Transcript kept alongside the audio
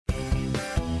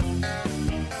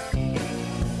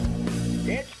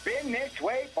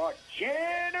for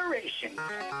generations.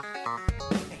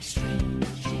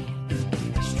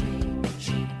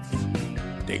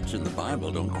 Dates in the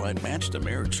Bible don't quite match the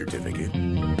marriage certificate.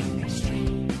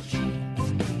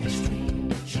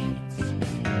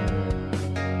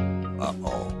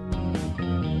 Uh-oh.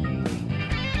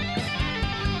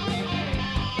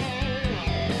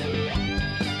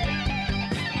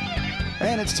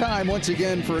 And it's time once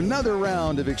again for another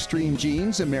round of Extreme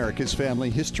Genes, America's Family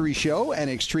History Show, and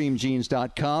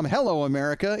ExtremeGenes.com. Hello,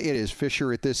 America. It is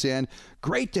Fisher at this end.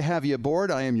 Great to have you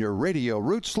aboard. I am your radio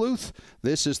root sleuth.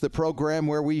 This is the program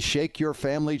where we shake your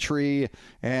family tree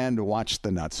and watch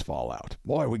the nuts fall out.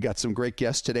 Boy, we got some great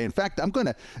guests today. In fact, I'm going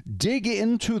to dig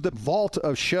into the vault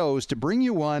of shows to bring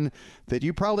you one that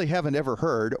you probably haven't ever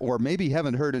heard, or maybe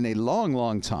haven't heard in a long,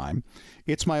 long time.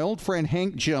 It's my old friend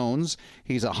Hank Jones.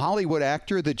 He's a Hollywood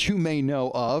actor that you may know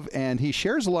of, and he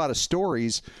shares a lot of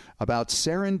stories about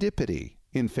serendipity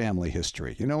in family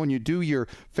history. You know, when you do your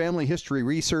family history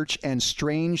research and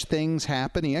strange things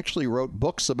happen, he actually wrote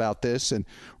books about this, and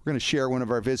we're going to share one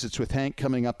of our visits with Hank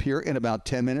coming up here in about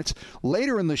 10 minutes.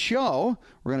 Later in the show,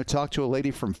 we're going to talk to a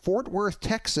lady from Fort Worth,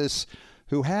 Texas,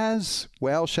 who has,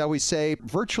 well, shall we say,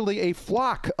 virtually a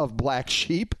flock of black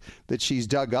sheep that she's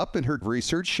dug up in her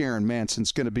research. Sharon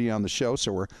Manson's going to be on the show,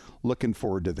 so we're looking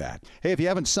forward to that. Hey, if you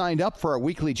haven't signed up for our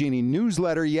weekly Genie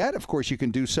newsletter yet, of course, you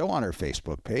can do so on our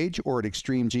Facebook page or at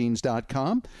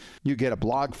ExtremeGenes.com. You get a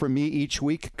blog from me each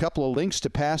week, a couple of links to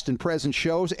past and present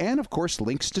shows, and, of course,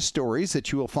 links to stories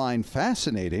that you will find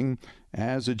fascinating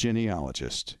as a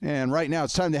genealogist. And right now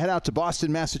it's time to head out to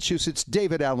Boston, Massachusetts.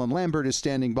 David Allen Lambert is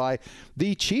standing by,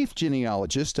 the chief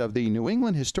genealogist of the New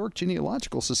England Historic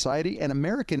Genealogical Society and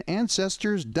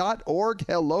AmericanAncestors.org.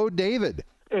 Hello, David.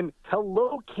 And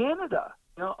hello, Canada.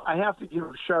 You know, I have to give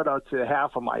a shout out to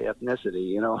half of my ethnicity,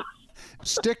 you know.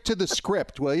 Stick to the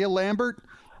script, will you, Lambert?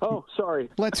 Oh, sorry.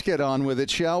 Let's get on with it,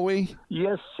 shall we?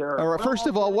 Yes, sir. All right, first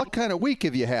of all, what kind of week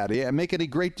have you had? Make any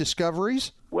great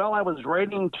discoveries? Well, I was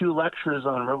writing 2 lectures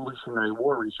on Revolutionary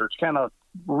War research, kind of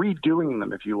redoing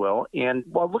them, if you will. And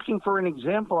while looking for an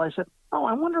example, I said, oh,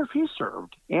 I wonder if he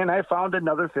served. And I found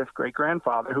another 5th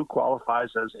great-grandfather who qualifies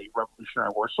as a Revolutionary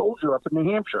War soldier up in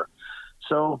New Hampshire.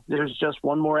 So there's just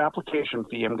one more application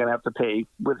fee I'm going to have to pay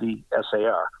with the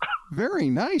SAR. Very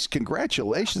nice.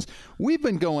 Congratulations. We've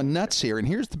been going nuts here. And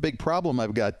here's the big problem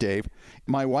I've got, Dave.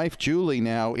 My wife, Julie,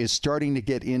 now is starting to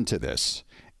get into this.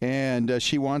 And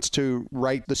she wants to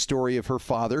write the story of her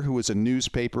father, who was a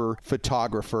newspaper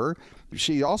photographer.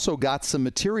 She also got some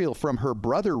material from her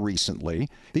brother recently.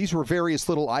 These were various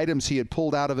little items he had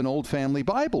pulled out of an old family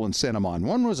Bible and sent them on.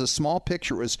 One was a small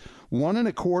picture. It was 1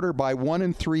 1/4 by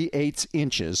 1 3/8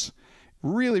 inches.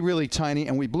 Really, really tiny,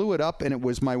 and we blew it up, and it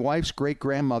was my wife's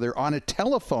great-grandmother on a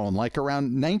telephone, like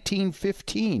around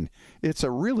 1915. It's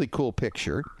a really cool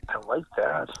picture. I like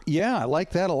that. Yeah, I like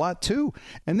that a lot, too.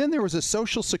 And then there was a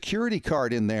Social Security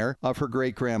card in there of her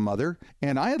great-grandmother,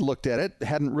 and I had looked at it,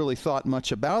 hadn't really thought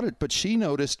much about it, but she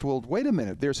noticed, well, wait a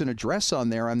minute, there's an address on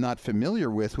there I'm not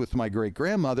familiar with my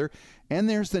great-grandmother, and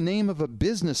there's the name of a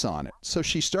business on it. So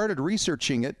she started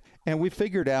researching it, and we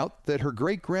figured out that her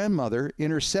great-grandmother in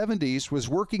her 70s was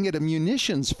working at a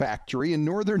munitions factory in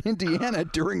northern Indiana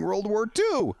during World War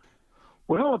II.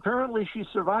 Well, apparently she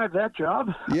survived that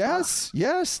job. Yes.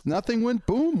 Nothing went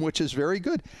boom, which is very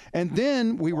good. And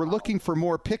then we were looking for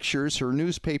more pictures her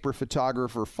newspaper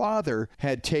photographer father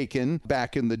had taken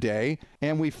back in the day,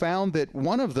 and we found that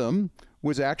one of them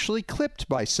was actually clipped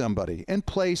by somebody and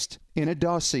placed in a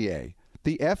dossier,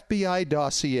 the FBI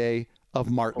dossier of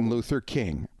Martin Luther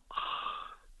King.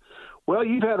 Well,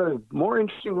 you've had a more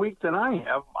interesting week than I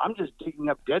have. I'm just digging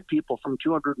up dead people from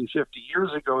 250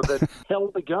 years ago that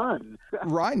held a gun.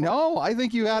 Right. No, I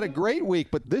think you had a great week,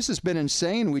 but this has been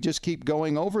insane. We just keep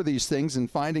going over these things and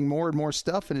finding more and more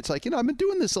stuff. And it's like, I've been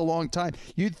doing this a long time.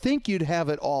 You'd think you'd have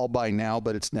it all by now,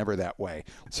 but it's never that way.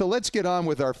 So let's get on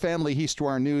with our Family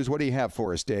Histoire news. What do you have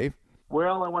for us, Dave?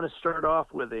 Well, I want to start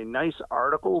off with a nice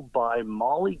article by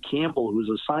Molly Campbell, who's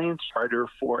a science writer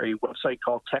for a website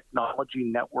called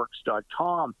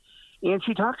technologynetworks.com. And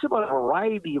she talks about a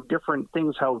variety of different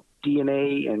things, how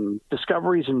DNA and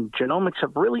discoveries in genomics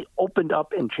have really opened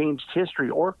up and changed history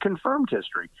or confirmed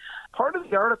history. Part of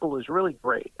the article is really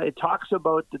great. It talks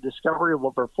about the discovery of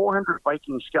over 400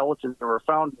 Viking skeletons that were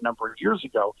found a number of years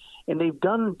ago, and they've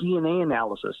done DNA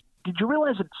analysis. Did you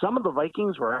realize that some of the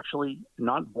Vikings were actually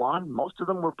not blonde? Most of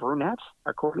them were brunettes,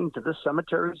 according to this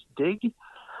cemetery's dig.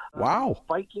 Wow.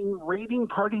 Viking raiding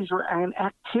parties are an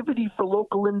activity for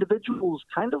local individuals,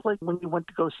 kind of like when you went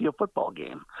to go see a football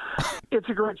game. It's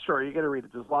a great story. You got to read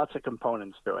it. There's lots of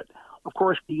components to it. Of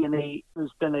course, DNA has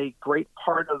been a great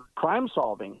part of crime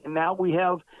solving. And now we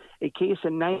have a case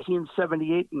in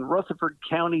 1978 in Rutherford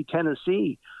County,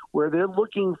 Tennessee, where they're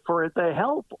looking for the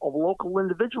help of local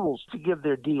individuals to give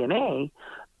their DNA,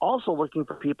 also looking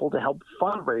for people to help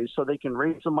fundraise so they can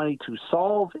raise the money to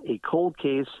solve a cold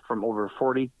case from over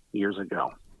 40 years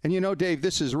ago. And you know, Dave,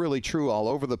 this is really true all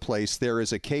over the place. There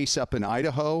is a case up in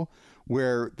Idaho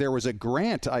where there was a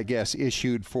grant, I guess,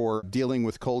 issued for dealing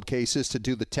with cold cases to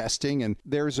do the testing. And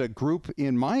there's a group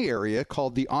in my area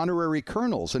called the Honorary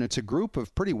Colonels, and it's a group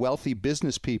of pretty wealthy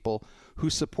business people who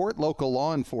support local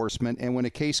law enforcement. And when a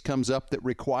case comes up that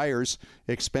requires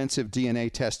expensive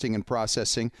DNA testing and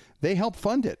processing, they help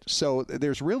fund it. So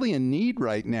there's really a need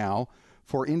right now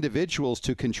for individuals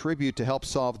to contribute to help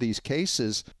solve these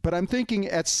cases. But I'm thinking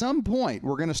at some point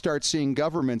we're going to start seeing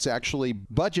governments actually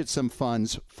budget some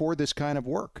funds for this kind of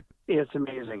work. It's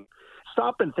amazing.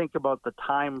 Stop and think about the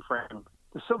time frame.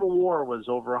 The Civil War was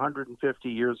over 150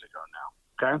 years ago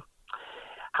now, okay?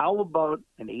 How about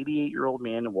an 88-year-old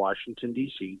man in Washington,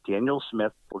 D.C., Daniel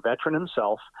Smith, a veteran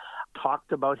himself,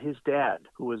 talked about his dad,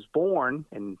 who was born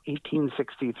in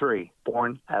 1863,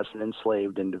 born as an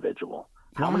enslaved individual.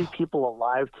 How many people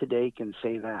alive today can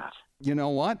say that? You know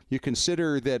what? You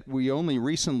consider that we only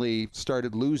recently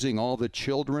started losing all the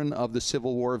children of the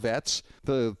Civil War vets.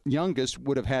 The youngest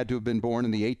would have had to have been born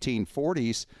in the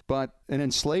 1840s, but an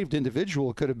enslaved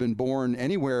individual could have been born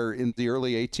anywhere in the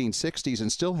early 1860s and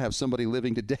still have somebody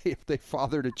living today if they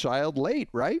fathered a child late,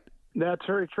 right? That's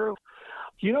very true.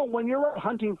 You know, when you're out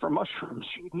hunting for mushrooms,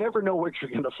 you never know what you're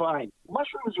going to find.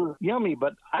 Mushrooms are yummy,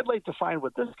 but I'd like to find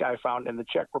what this guy found in the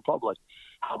Czech Republic.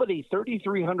 How about a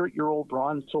 3,300-year-old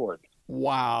bronze sword?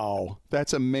 Wow,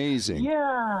 that's amazing. Yeah,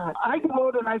 I go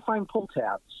out and I find pull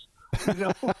tabs,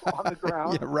 on the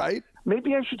ground. Yeah, right?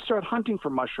 Maybe I should start hunting for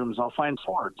mushrooms. I'll find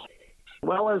swords.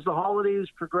 Well, as the holidays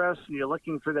progress and you're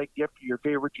looking for that gift for your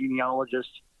favorite genealogist,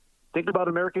 think about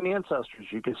American Ancestors.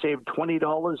 You can save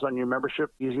 $20 on your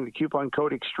membership using the coupon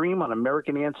code EXTREME on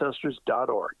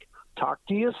AmericanAncestors.org. Talk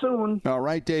to you soon. All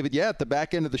right, David. Yeah, at the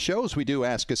back end of the shows, we do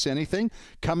Ask Us Anything.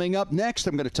 Coming up next,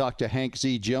 I'm going to talk to Hank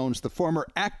Z. Jones, the former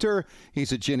actor.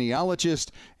 He's a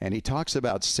genealogist, and he talks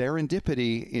about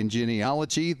serendipity in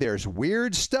genealogy. There's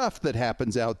weird stuff that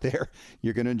happens out there.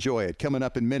 You're going to enjoy it. Coming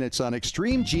up in minutes on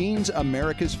Extreme Genes,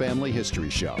 America's Family History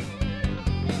Show.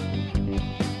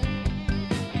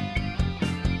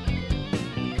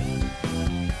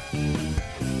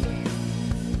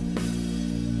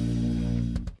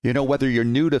 You know, whether you're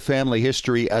new to family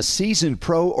history, a seasoned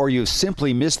pro, or you've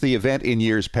simply missed the event in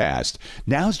years past,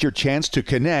 now's your chance to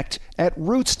connect at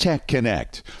Roots Tech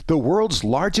Connect, the world's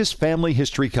largest family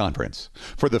history conference.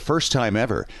 For the first time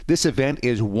ever, this event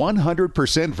is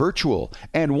 100% virtual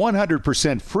and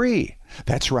 100% free.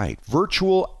 That's right,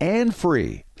 virtual and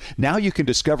free. Now you can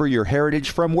discover your heritage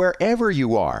from wherever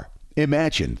you are.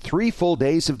 Imagine 3 full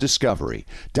days of discovery,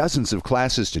 dozens of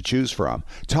classes to choose from,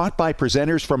 taught by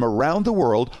presenters from around the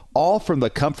world, all from the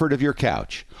comfort of your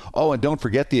couch. Oh, and don't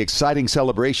forget the exciting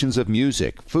celebrations of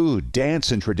music, food,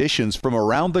 dance, and traditions from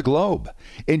around the globe.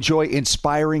 Enjoy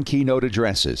inspiring keynote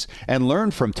addresses and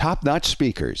learn from top-notch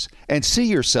speakers, and see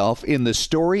yourself in the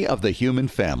story of the human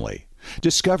family.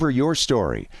 Discover your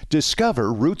story.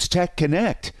 Discover Roots Tech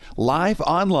Connect. Live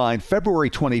online February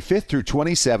 25th through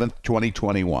 27th,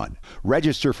 2021.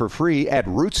 Register for free at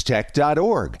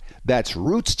rootstech.org. That's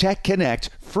Roots Tech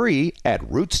Connect, free at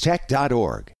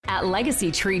rootstech.org. At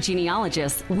Legacy Tree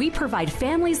Genealogists, we provide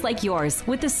families like yours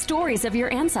with the stories of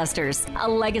your ancestors, a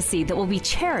legacy that will be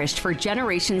cherished for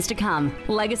generations to come.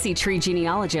 Legacy Tree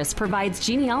Genealogists provides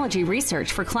genealogy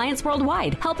research for clients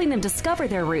worldwide, helping them discover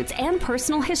their roots and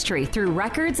personal history through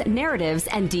records, narratives,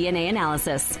 and DNA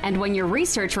analysis. And when your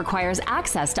research requires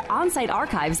access to on-site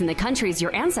archives in the countries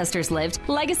your ancestors lived,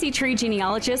 Legacy Tree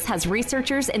Genealogists has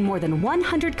researchers in more than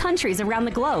 100 countries around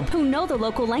the globe who know the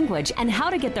local language and how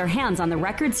to get their hands on the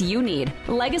records you need.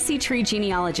 Legacy Tree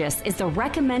Genealogists is the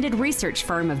recommended research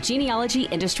firm of genealogy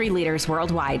industry leaders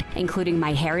worldwide, including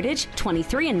MyHeritage,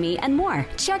 23andMe, and more.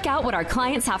 Check out what our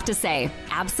clients have to say.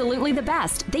 Absolutely the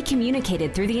best. They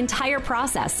communicated through the entire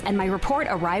process, and my report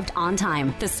arrived on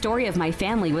time. The story of my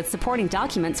family with supporting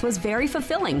documents was very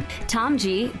fulfilling. Tom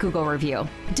G. Google review.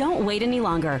 Don't wait any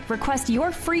longer. Request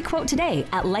your free quote today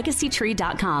at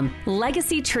legacytree.com.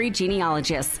 Legacy Tree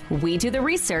Genealogists. We do the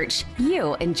research.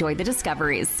 You enjoy the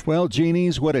discoveries. Well,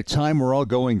 genies, what a time we're all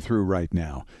going through right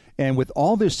now. And with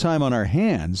all this time on our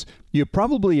hands, you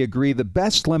probably agree the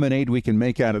best lemonade we can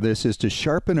make out of this is to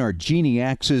sharpen our genie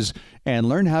axes and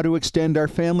learn how to extend our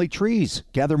family trees,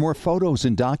 gather more photos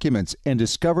and documents, and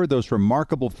discover those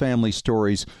remarkable family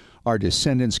stories our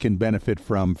descendants can benefit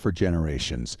from for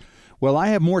generations. Well, I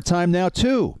have more time now,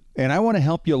 too, and I want to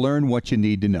help you learn what you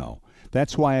need to know.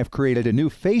 That's why I've created a new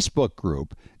Facebook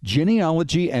group,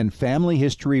 Genealogy and Family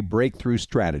History Breakthrough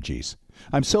Strategies.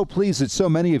 I'm so pleased that so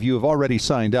many of you have already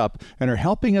signed up and are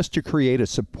helping us to create a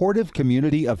supportive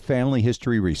community of family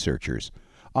history researchers.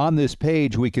 On this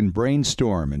page, we can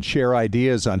brainstorm and share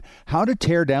ideas on how to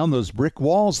tear down those brick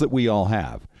walls that we all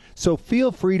have. So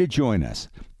feel free to join us.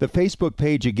 The Facebook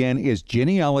page again is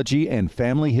Genealogy and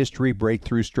Family History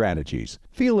Breakthrough Strategies.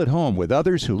 Feel at home with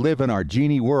others who live in our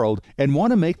genie world and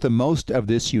want to make the most of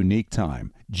this unique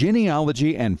time.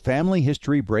 Genealogy and Family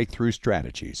History Breakthrough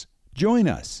Strategies. Join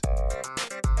us.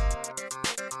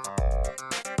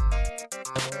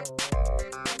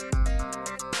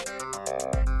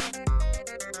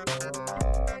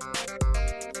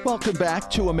 Welcome back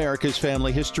to America's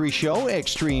Family History Show,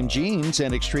 Extreme Genes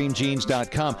and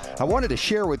ExtremeGenes.com. I wanted to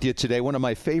share with you today one of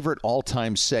my favorite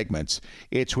all-time segments.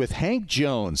 It's with Hank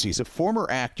Jones. He's a former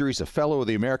actor. He's a fellow of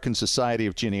the American Society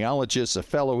of Genealogists, a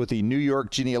fellow with the New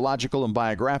York Genealogical and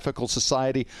Biographical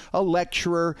Society, a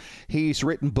lecturer. He's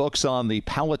written books on the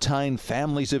Palatine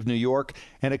families of New York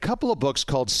and a couple of books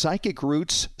called Psychic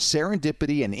Roots,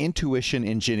 Serendipity, and Intuition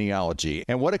in Genealogy.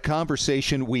 And what a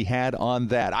conversation we had on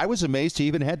that. I was amazed he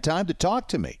even had time to talk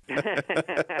to me.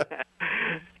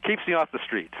 Keeps me off the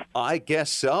streets. I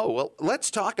guess so. Well, let's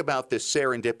talk about this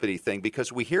serendipity thing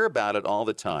because we hear about it all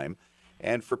the time.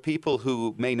 And for people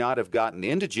who may not have gotten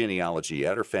into genealogy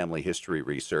yet or family history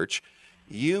research,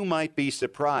 you might be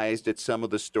surprised at some of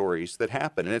the stories that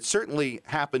happen. And it certainly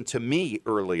happened to me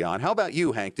early on. How about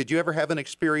you, Hank? Did you ever have an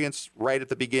experience right at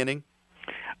the beginning?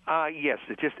 Yes,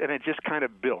 it just kind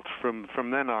of built from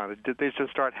then on. They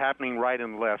just start happening right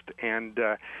and left. And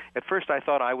at first, I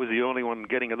thought I was the only one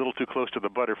getting a little too close to the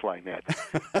butterfly net.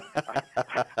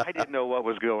 I didn't know what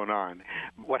was going on.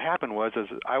 What happened was,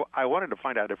 I wanted to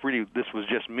find out if really this was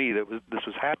just me that this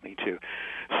was happening to.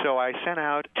 So I sent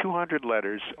out 200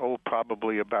 letters,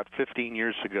 probably about 15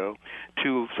 years ago,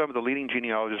 to some of the leading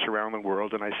genealogists around the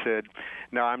world, and I said,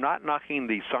 now I'm not knocking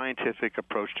the scientific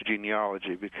approach to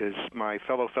genealogy because my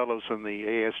fellows in the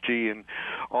ASG and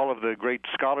all of the great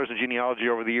scholars in genealogy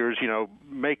over the years,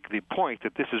 make the point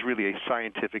that this is really a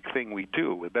scientific thing we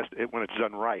do when it's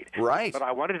done right. Right. But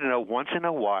I wanted to know once in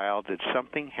a while that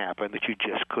something happened that you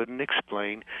just couldn't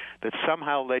explain that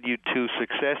somehow led you to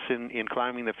success in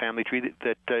climbing the family tree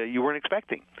that you weren't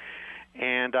expecting.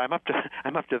 And I'm up to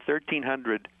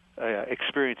 1,300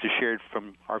 experiences shared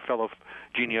from our fellow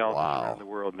genealogists around the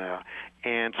world now.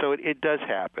 And so it does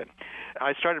happen.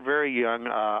 I started very young.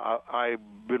 I've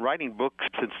been writing books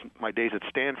since my days at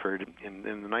Stanford in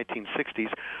the 1960s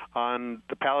on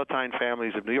the Palatine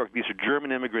families of New York. These are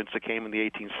German immigrants that came in the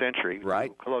 18th century,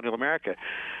 right, colonial America.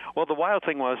 Well, the wild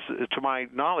thing was, to my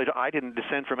knowledge, I didn't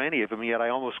descend from any of them, yet I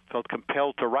almost felt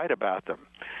compelled to write about them.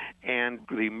 And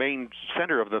the main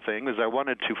center of the thing is I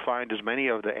wanted to find as many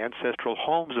of the ancestral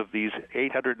homes of these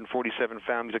 847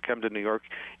 families that come to New York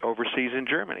overseas in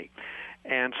Germany.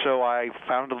 And so I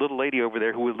found a little lady over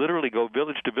there who would literally go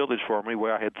village to village for me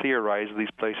where I had theorized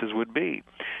these places would be,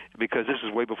 because this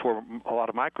is way before a lot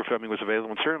of microfilming was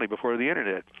available and certainly before the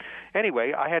Internet.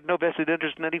 Anyway, I had no vested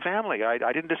interest in any family.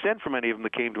 I didn't descend from any of them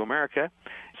that came to America.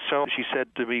 So she said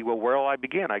to me, well, where will I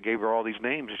begin? I gave her all these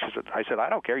names. I said, I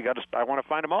don't care. I want to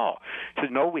find them all. She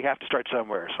said, no, we have to start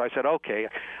somewhere. So I said, okay.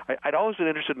 I'd always been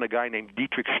interested in a guy named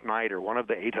Dietrich Schneider, one of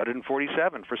the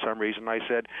 847 for some reason. I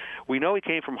said, we know he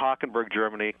came from Hockenberg,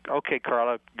 Germany. Okay,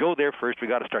 Carla, go there first. We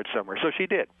got to start somewhere. So she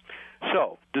did.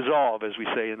 So, dissolve, as we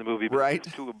say in the movie, right,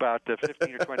 to about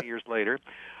 15 or 20 years later.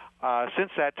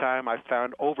 Since that time, I've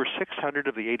found over 600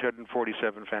 of the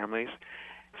 847 families,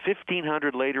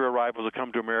 1,500 later arrivals that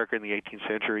come to America in the 18th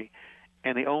century,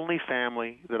 and the only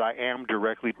family that I am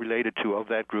directly related to of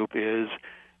that group is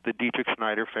the Dietrich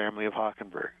Schneider family of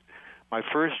Hockenberg. My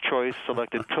first choice,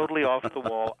 selected totally off the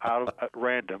wall, at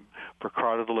random, for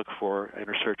Carla to look for in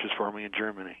her searches for me in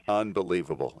Germany.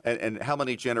 Unbelievable. And how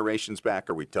many generations back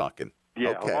are we talking?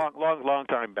 Yeah, okay. a long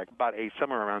time back, about 8,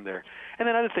 somewhere around there. And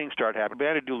then other things started happening.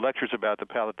 I had to do lectures about the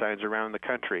Palatines around the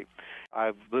country.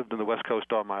 I've lived on the West Coast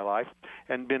all my life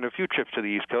and been a few trips to the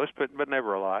East Coast, but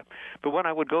never a lot. But when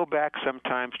I would go back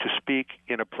sometimes to speak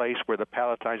in a place where the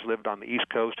Palatines lived on the East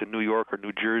Coast in New York or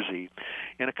New Jersey,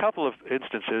 in a couple of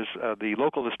instances, the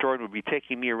local historian would be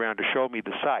taking me around to show me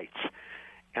the sites.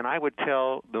 and I would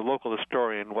tell the local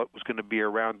historian what was going to be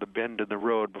around the bend in the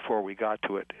road before we got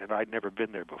to it, and I'd never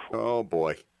been there before. Oh,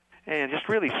 boy. And just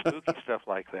really spooky stuff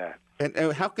like that.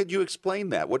 And how could you explain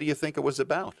that? What do you think it was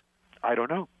about? I don't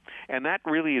know. And that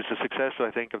really is the success,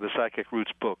 I think, of the Psychic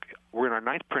Roots book. We're in our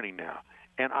 9th printing now,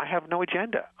 and I have no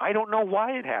agenda. I don't know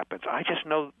why it happens. I just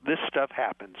know this stuff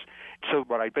happens. So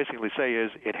what I basically say is,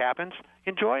 it happens,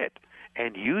 enjoy it,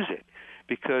 and use it.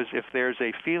 Because if there's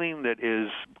a feeling that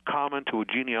is common to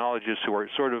genealogists who are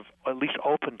sort of at least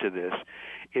open to this,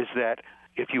 is that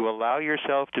if you allow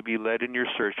yourself to be led in your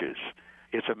searches,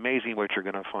 it's amazing what you're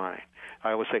going to find.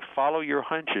 I always say follow your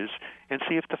hunches and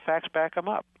see if the facts back them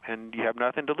up, and you have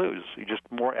nothing to lose. You just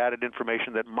more added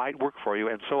information that might work for you,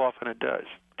 and so often it does.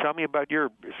 Tell me about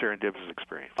your serendipitous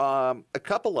experience. A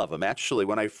couple of them, actually.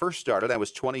 When I first started, I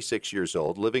was 26 years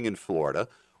old, living in Florida,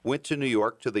 went to New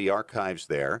York to the archives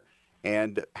there,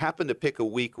 and happened to pick a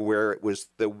week where it was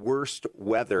the worst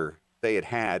weather they had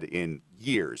had in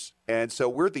years. And so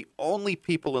we're the only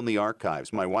people in the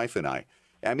archives, my wife and I.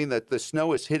 I mean, the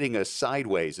snow is hitting us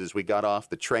sideways as we got off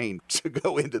the train to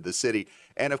go into the city.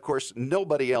 And, of course,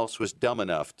 nobody else was dumb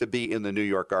enough to be in the New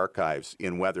York archives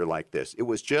in weather like this. It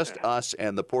was just us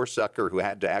and the poor sucker who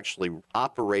had to actually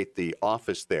operate the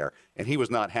office there, and he was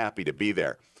not happy to be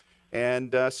there.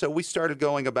 And so we started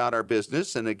going about our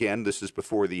business, and again, this is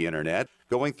before the internet,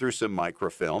 going through some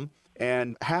microfilm.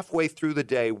 And halfway through the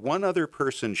day, one other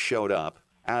person showed up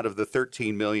out of the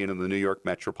 13 million in the New York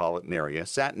metropolitan area,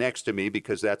 sat next to me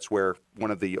because that's where one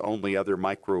of the only other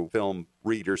microfilm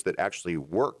readers that actually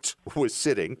worked was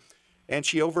sitting. And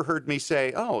she overheard me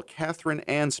say, "Oh, Catherine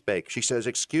Anspake." She says,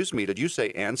 "Excuse me, did you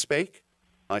say Anspake?"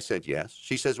 I said, "Yes."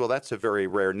 She says, "Well, that's a very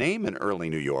rare name in early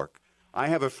New York. I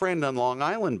have a friend on Long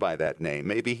Island by that name.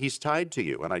 Maybe he's tied to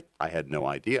you." And I had no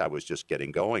idea. I was just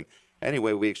getting going.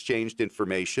 Anyway, we exchanged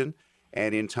information,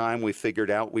 and in time we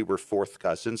figured out we were fourth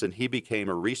cousins, and he became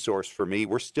a resource for me.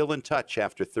 We're still in touch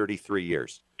after 33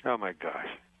 years. Oh, my gosh.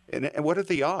 And what are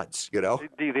the odds, you know?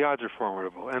 The odds are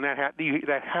formidable, and that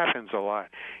happens a lot.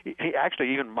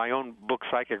 Actually, even my own book,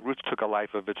 Psychic Roots, took a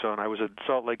life of its own. I was at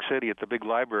Salt Lake City at the big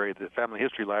library, the Family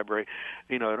History Library,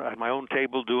 at my own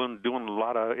table doing a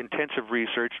lot of intensive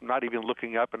research, not even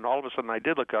looking up, and all of a sudden I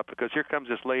did look up because here comes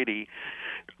this lady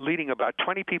leading about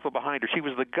 20 people behind her. She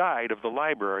was the guide of the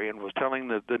library and was telling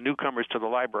the newcomers to the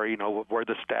library, where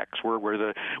the stacks were, where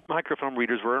the microfilm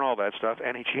readers were, and all that stuff.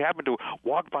 And she happened to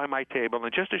walk by my table,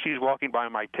 and just as she's walking by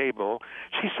my table,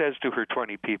 she says to her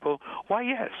 20 people, "Why,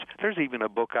 yes, there's even a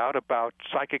book out about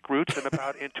psychic roots and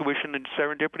about intuition and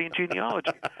serendipity and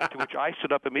genealogy." To which I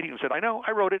stood up immediately and said, "I know,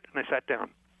 I wrote it," and I sat down.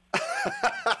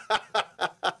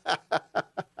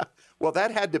 Well, that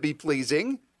had to be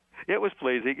pleasing. It was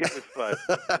pleasing. It was fun.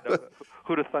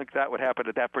 Who'd have thunk that would happen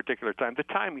at that particular time? The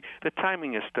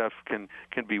timing of stuff can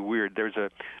be weird. There's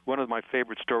one of my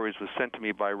favorite stories was sent to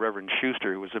me by Reverend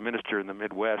Schuster, who was a minister in the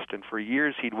Midwest, and for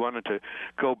years he'd wanted to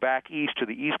go back east to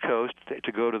the East Coast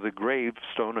to go to the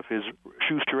gravestone of his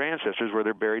Schuster ancestors, where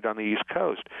they're buried on the East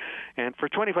Coast. And for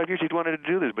 25 years he'd wanted to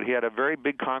do this, but he had a very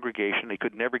big congregation. He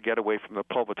could never get away from the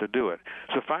pulpit to do it.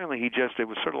 So finally it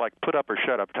was sort of like put up or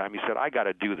shut up time. He said, "I got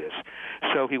to do this."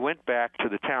 So he went back to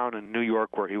the town in New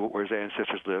York where his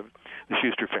ancestors lived, the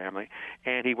Schuster family,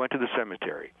 and he went to the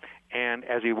cemetery. And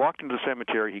as he walked into the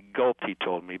cemetery, he gulped, he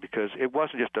told me, because it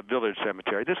wasn't just a village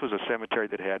cemetery. This was a cemetery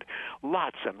that had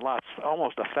lots and lots,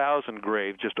 almost 1,000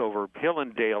 graves just over hill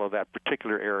and dale of that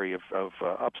particular area of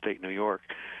upstate New York.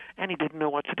 And he didn't know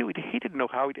what to do. He didn't know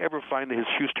how he'd ever find his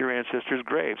Schuster ancestors'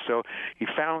 grave. So he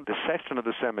found the sexton of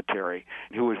the cemetery,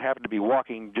 who happened to be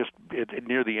walking just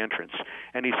near the entrance.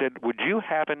 And he said, "Would you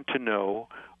happen to know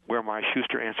where my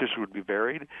Schuster ancestors would be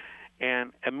buried?"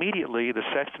 And immediately the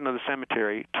sexton of the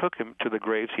cemetery took him to the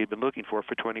graves he had been looking for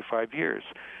 25 years.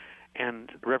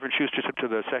 And Reverend Schuster said to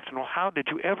the sexton, "Well, how did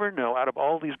you ever know, out of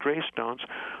all these gravestones,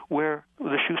 where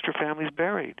the Schuster family's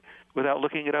buried without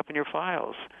looking it up in your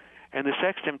files?" And the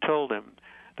sexton told him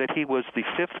that he was the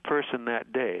 5th person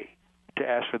that day to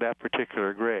ask for that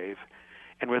particular grave.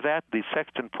 And with that, the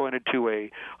sexton pointed to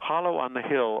a hollow on the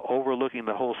hill overlooking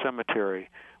the whole cemetery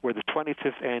where the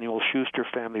 25th annual Schuster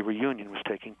family reunion was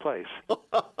taking place.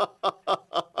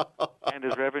 And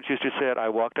as Reverend Schuster said, I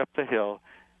walked up the hill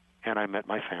and I met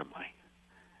my family.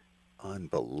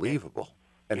 Unbelievable.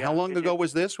 And how long ago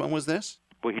was this? When was this?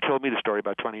 Well, he told me the story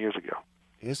about 20 years ago.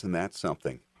 Isn't that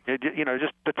something?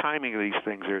 Just the timing of these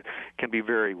things can be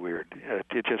very weird.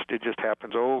 It just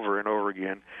happens over and over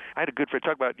again. I had a good friend.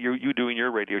 Talk about you doing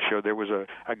your radio show. There was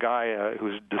a guy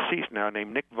who's deceased now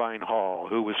named Nick Vine Hall,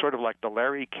 who was sort of like the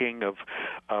Larry King of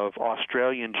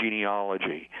Australian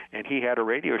genealogy, and he had a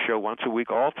radio show once a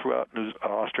week all throughout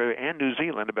Australia and New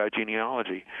Zealand about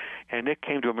genealogy. And Nick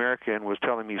came to America and was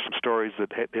telling me some stories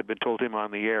that had been told him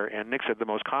on the air. And Nick said, the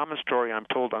most common story I'm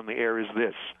told on the air is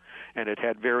this. And it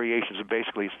had variations, and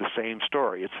basically it's the same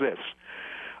story. It's this.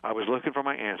 I was looking for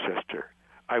my ancestor.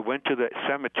 I went to the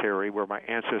cemetery where my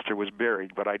ancestor was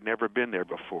buried, but I'd never been there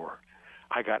before.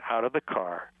 I got out of the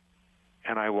car,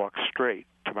 and I walked straight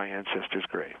to my ancestor's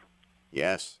grave.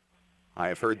 Yes, I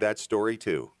have heard that story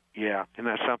too. Yeah, isn't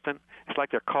that something? It's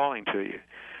like they're calling to you.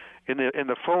 In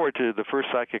the foreword to the first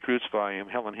Psychic Roots volume,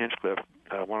 Helen Hinchcliffe,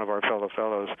 one of our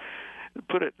fellows,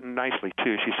 put it nicely,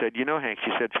 too. She said, Hank,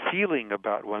 she said, feeling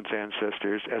about one's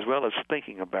ancestors as well as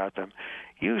thinking about them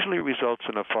usually results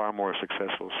in a far more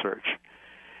successful search.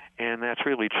 And that's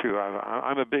really true.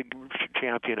 I'm a big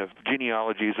champion of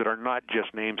genealogies that are not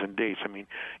just names and dates. I mean,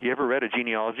 you ever read a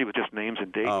genealogy with just names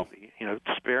and dates? Oh.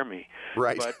 Spare me.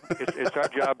 Right. But it's our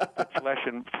job to put flesh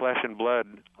and blood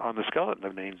on the skeleton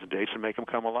of names and dates and make them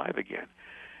come alive again.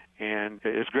 And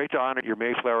it's great to honor your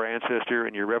Mayflower ancestor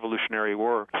and your Revolutionary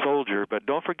War soldier, but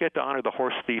don't forget to honor the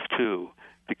horse thief, too,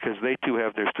 because they, too,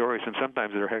 have their stories, and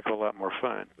sometimes they're a heck of a lot more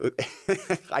fun.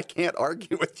 I can't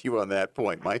argue with you on that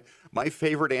point. My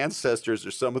favorite ancestors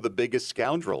are some of the biggest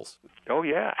scoundrels. Oh,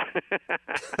 yeah.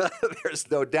 There's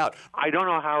no doubt. I don't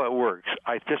know how it works.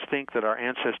 I just think that our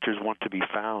ancestors want to be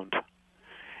found.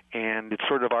 And it's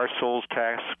sort of our soul's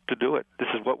task to do it. This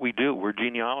is what we do. We're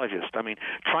genealogists. I mean,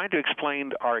 trying to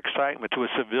explain our excitement to a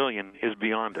civilian is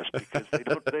beyond us because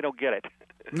they don't get it.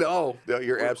 No,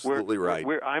 you're absolutely right.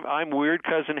 I'm weird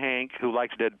cousin Hank who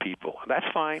likes dead people. That's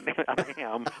fine. I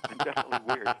am. I'm definitely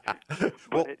weird.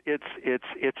 But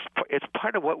it's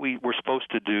part of what we're supposed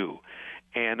to do.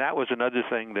 And that was another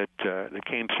thing that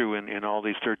came through in all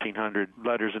these 1,300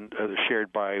 letters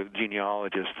shared by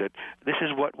genealogists, that this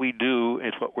is what we do,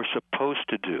 it's what we're supposed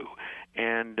to do.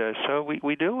 And so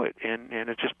we do it, and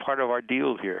it's just part of our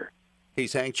deal here.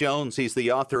 He's Hank Jones. He's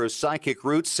the author of Psychic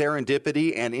Roots,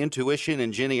 Serendipity, and Intuition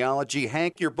in Genealogy.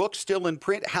 Hank, your book's still in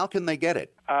print. How can they get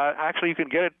it? Actually, you can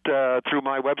get it through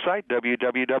my website,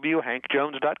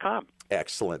 www.hankjones.com.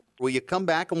 Excellent. Will you come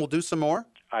back and we'll do some more?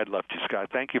 I'd love to, Scott.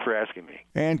 Thank you for asking me.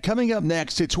 And coming up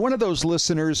next, it's one of those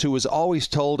listeners who was always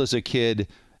told as a kid,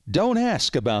 don't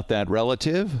ask about that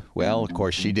relative. Well, of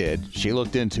course she did. She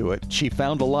looked into it. She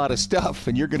found a lot of stuff,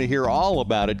 and you're going to hear all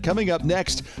about it coming up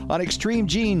next on Extreme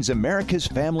Genes, America's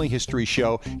Family History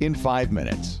Show, in 5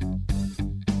 minutes.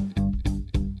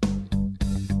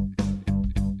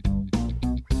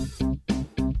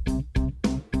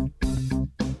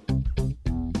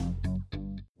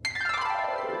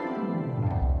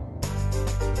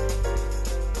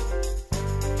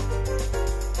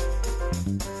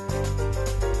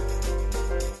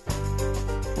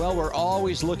 Well, we're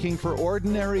always looking for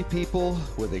ordinary people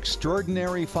with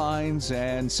extraordinary finds,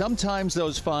 and sometimes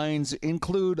those finds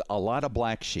include a lot of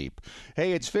black sheep.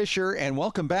 Hey, it's Fisher, and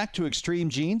welcome back to Extreme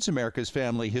Genes, America's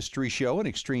Family History Show at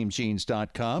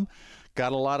extremegenes.com.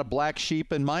 Got a lot of black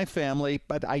sheep in my family,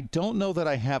 but I don't know that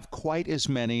I have quite as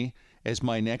many as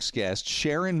my next guest,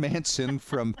 Sharon Manson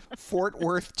from Fort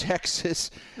Worth,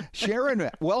 Texas. Sharon,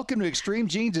 welcome to Extreme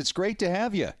Genes. It's great to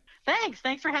have you.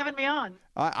 Thanks for having me on.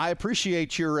 I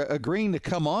appreciate your agreeing to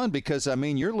come on because, I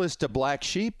mean, your list of black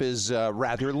sheep is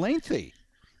rather lengthy.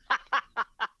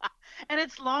 And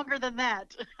it's longer than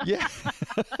that. Yeah.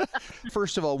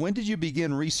 First of all, when did you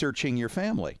begin researching your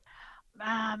family?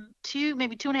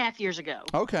 Maybe 2.5 years ago.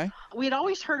 Okay. We had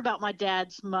always heard about my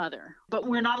dad's mother, but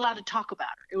we're not allowed to talk about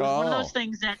her. It was one of those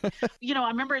things that, I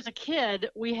remember as a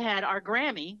kid, we had our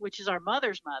Grammy, which is our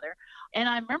mother's mother. And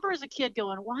I remember as a kid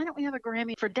going, why don't we have a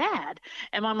Grammy for Dad?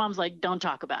 And my mom's like, don't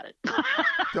talk about it.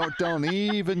 Don't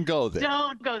even go there.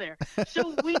 Don't go there.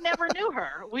 So we never knew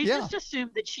her. We just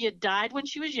assumed that she had died when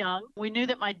she was young. We knew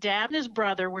that my dad and his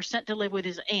brother were sent to live with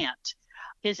his aunt.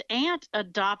 His aunt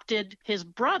adopted his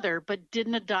brother, but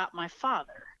didn't adopt my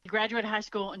father. He graduated high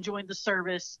school and joined the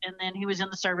service, and then he was in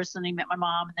the service, and he met my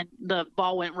mom, and then the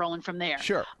ball went rolling from there.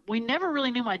 Sure. We never really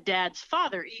knew my dad's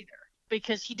father either,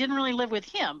 because he didn't really live with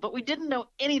him, but we didn't know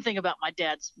anything about my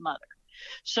dad's mother.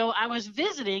 So I was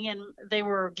visiting, and they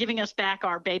were giving us back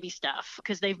our baby stuff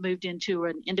because they've moved into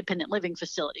an independent living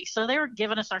facility. So they were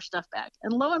giving us our stuff back.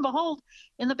 And lo and behold,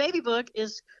 in the baby book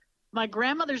is my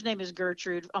grandmother's name is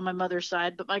Gertrude on my mother's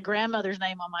side, but my grandmother's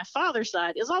name on my father's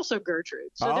side is also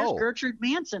Gertrude. So there's Gertrude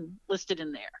Manson listed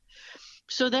in there.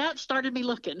 So that started me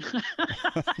looking.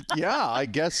 Yeah, I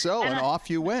guess so. And off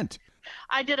you went.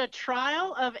 I did a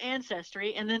trial of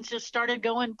Ancestry and then just started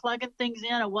plugging things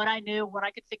in of what I knew, what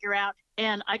I could figure out.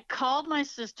 And I called my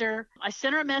sister. I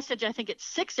sent her a message, I think at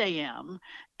 6 a.m.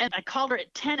 And I called her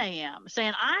at 10 a.m.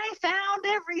 saying, I found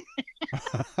everything.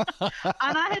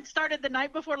 And I had started the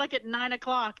night before, like at 9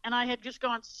 o'clock, and I had just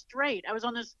gone straight. I was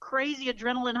on this crazy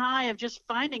adrenaline high of just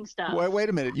finding stuff. Wait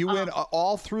a minute. You went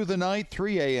all through the night,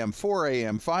 3 a.m., 4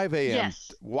 a.m., 5 a.m.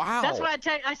 Yes. Wow. That's why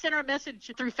I sent her a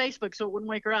message through Facebook so it wouldn't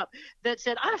wake her up that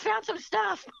said, I found some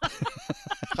stuff.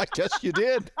 I guess you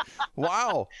did.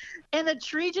 Wow. And the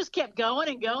tree just kept going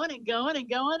and going and going and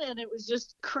going, and it was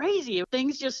just crazy.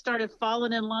 Things just started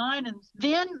falling in line, and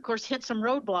then, of course, hit some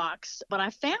roadblocks. But I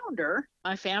found her.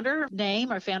 I found her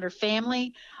name. I found her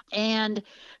family, and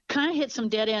kind of hit some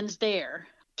dead ends there.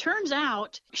 Turns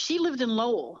out she lived in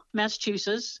Lowell,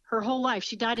 Massachusetts, her whole life.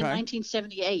 She died in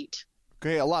 1978.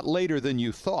 Okay, a lot later than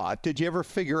you thought. Did you ever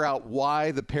figure out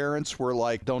why the parents were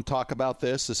like, don't talk about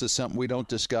this? This is something we don't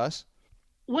discuss?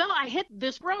 Well, I hit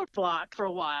this roadblock for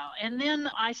a while, and then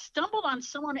I stumbled on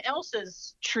someone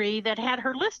else's tree that had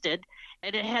her listed,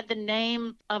 and it had the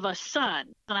name of a son.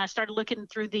 And I started looking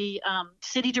through the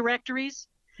city directories,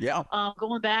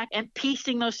 going back and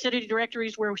piecing those city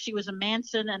directories where she was a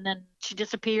Manson, and then she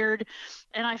disappeared.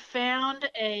 And I found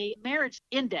a marriage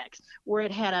index where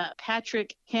it had a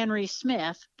Patrick Henry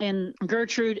Smith and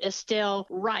Gertrude Estelle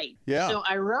Wright. Yeah. So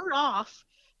I wrote off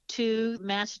to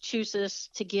Massachusetts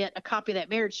to get a copy of that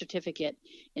marriage certificate,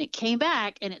 and it came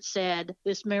back and it said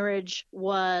this marriage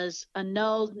was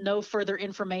annulled, no further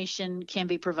information can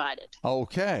be provided.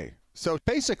 Okay, so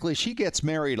basically she gets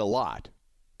married a lot.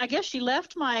 I guess she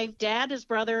left my dad, his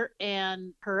brother,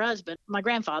 and her husband, my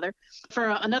grandfather,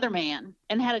 for another man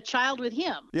and had a child with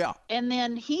him. Yeah. And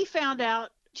then he found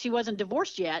out she wasn't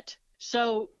divorced yet,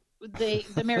 so the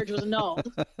marriage was annulled.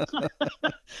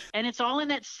 And it's all in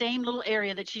that same little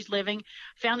area that she's living.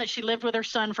 Found that she lived with her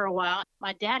son for a while.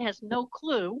 My dad has no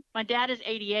clue. My dad is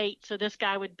 88, so this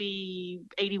guy would be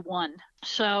 81.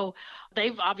 So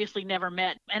they've obviously never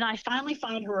met. And I finally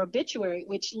find her obituary,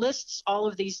 which lists all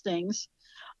of these things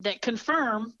that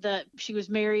confirm that she was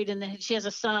married and that she has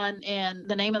a son and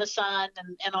the name of the son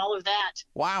and all of that.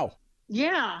 Wow.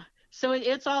 Yeah. So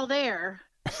it's all there.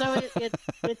 So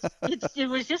it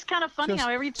was just kind of funny how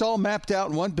everything. It's all mapped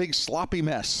out in one big sloppy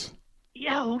mess.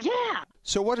 Yeah, yeah.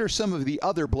 So what are some of the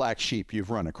other black sheep you've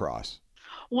run across?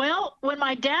 Well, when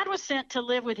my dad was sent to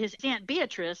live with his Aunt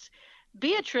Beatrice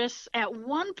at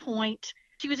one point,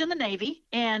 she was in the Navy,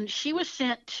 and she was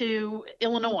sent to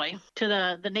Illinois, to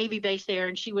the Navy base there,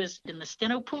 and she was in the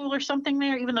steno pool or something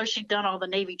there, even though she'd done all the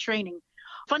Navy training.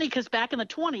 Funny, because back in the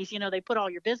 20s, they put all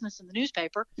your business in the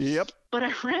newspaper. Yep. But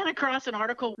I ran across an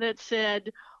article that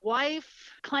said, wife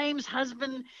claims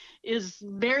husband is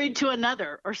married to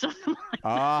another or something like that.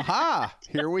 Aha!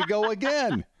 Here we go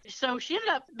again. So she ended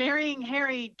up marrying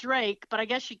Harry Drake, but I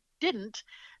guess she didn't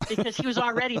because he was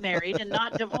already married and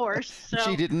not divorced. So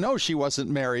she didn't know she wasn't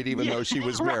married, even though she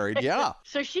was married. Right. Yeah.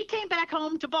 So she came back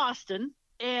home to Boston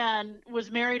and was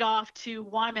married off to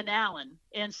Wyman Allen.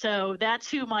 And so that's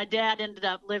who my dad ended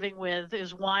up living with,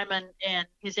 is Wyman and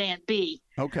his Aunt Bee.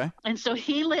 Okay. And so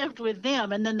he lived with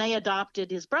them, and then they adopted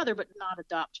his brother, but not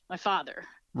adopt my father.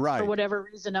 Right. For whatever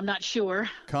reason, I'm not sure.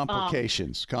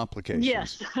 Complications.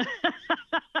 Yes.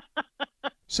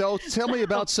 So tell me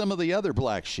about some of the other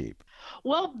black sheep.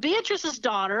 Well, Beatrice's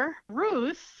daughter,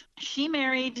 Ruth, she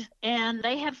married, and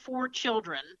they had 4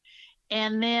 children.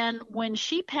 And then when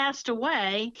she passed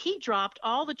away, he dropped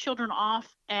all the children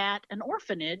off at an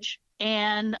orphanage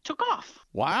and took off.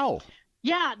 Wow.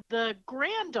 Yeah, the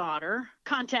granddaughter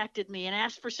contacted me and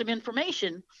asked for some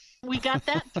information. We got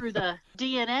that through the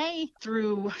DNA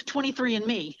through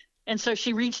 23andMe. And so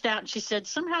she reached out and she said,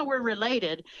 somehow we're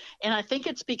related. And I think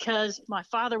it's because my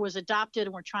father was adopted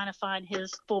and we're trying to find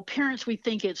his full parents. We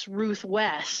think it's Ruth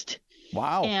West.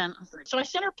 Wow. And so I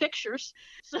sent her pictures.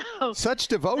 So such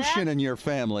devotion in your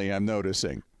family, I'm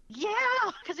noticing. Yeah,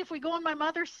 because if we go on my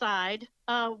mother's side,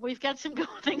 we've got some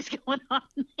things going on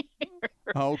there.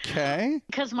 Okay.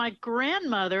 Because my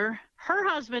grandmother, her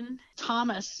husband,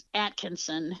 Thomas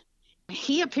Atkinson,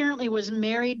 he apparently was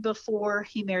married before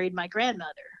he married my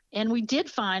grandmother. And we did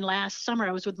find last summer,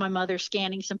 I was with my mother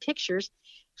scanning some pictures,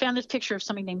 found this picture of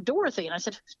somebody named Dorothy. And I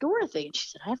said, who's Dorothy? And she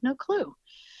said, I have no clue.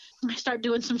 I start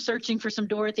doing some searching for some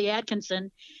Dorothy Atkinson,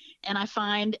 and I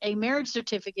find a marriage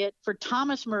certificate for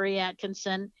Thomas Murray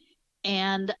Atkinson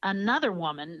and another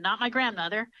woman, not my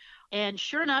grandmother. And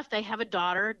sure enough, they have a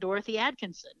daughter, Dorothy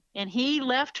Atkinson. And he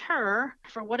left her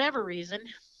for whatever reason.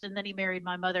 and then he married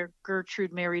my mother,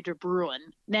 Gertrude Mary de Bruin.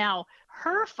 Now,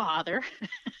 her father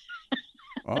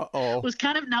was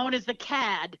kind of known as the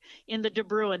cad in the de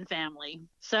Bruin family.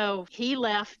 So he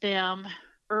left them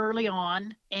early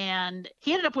on, and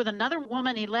he ended up with another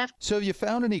woman. He left. So have you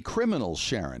found any criminals,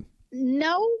 Sharon?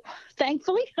 No,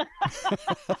 thankfully.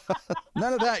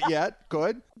 None of that yet.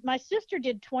 Good. My sister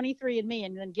did 23andMe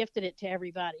and then gifted it to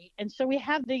everybody. And so we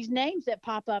have these names that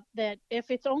pop up that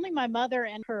if it's only my mother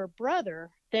and her brother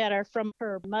that are from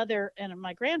her mother and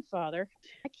my grandfather,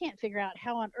 I can't figure out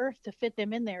how on earth to fit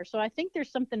them in there. So I think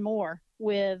there's something more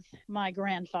with my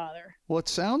grandfather. Well, it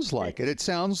sounds like it. It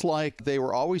sounds like they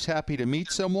were always happy to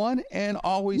meet someone and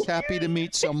always happy to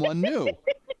meet someone new.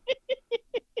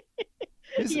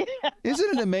 Isn't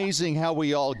it amazing how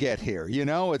we all get here? You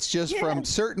know, it's just from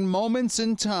certain moments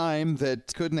in time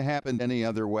that couldn't happen any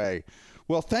other way.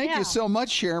 Well, thank you so much,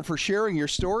 Sharon, for sharing your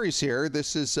stories here.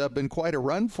 This has been quite a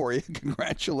run for you.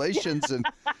 Congratulations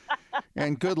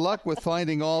and good luck with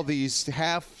finding all these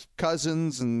half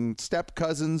cousins and step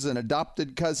cousins and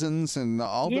adopted cousins and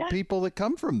all the people that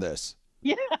come from this.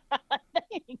 Yeah,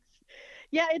 thanks.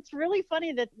 Yeah, it's really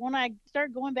funny that when I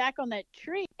start going back on that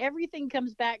tree, everything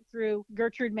comes back through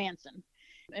Gertrude Manson.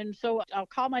 And so I'll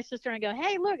call my sister and I go,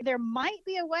 hey, look, there might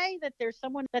be a way that there's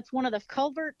someone that's one of the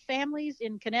Culvert families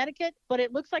in Connecticut, but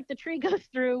it looks like the tree goes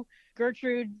through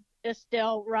Gertrude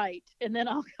Estelle Wright. And then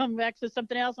I'll come back to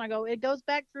something else and I go, it goes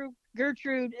back through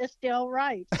Gertrude Estelle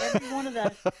Wright. Every one of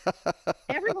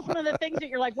the things that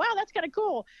you're like, wow, that's kind of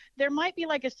cool. There might be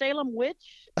like a Salem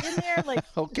witch in there, like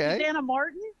Susanna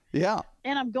Martin. Yeah.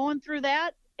 And I'm going through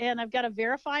that and I've got to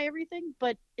verify everything.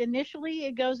 But initially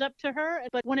it goes up to her.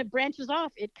 But when it branches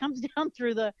off, it comes down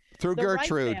through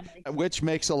Gertrude, which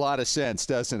makes a lot of sense,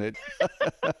 doesn't it?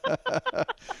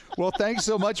 Well, thanks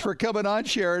so much for coming on,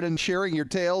 Sharon, and sharing your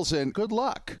tales, and good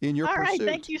luck in your pursuit. All right,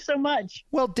 thank you so much.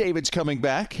 Well, David's coming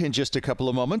back in just a couple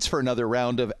of moments for another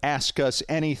round of Ask Us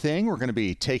Anything. We're going to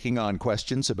be taking on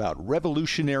questions about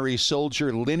Revolutionary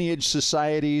Soldier lineage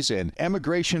societies and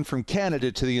emigration from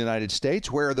Canada to the United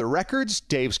States. Where are the records?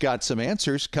 Dave's got some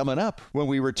answers coming up when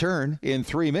we return in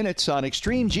 3 minutes on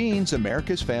Extreme Genes,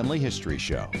 America's Family History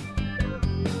Show.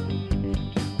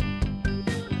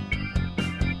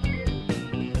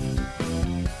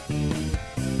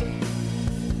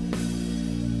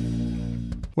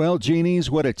 Well,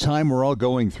 Genies, what a time we're all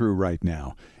going through right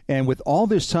now. And with all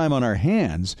this time on our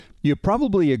hands, you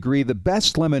probably agree the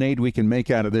best lemonade we can make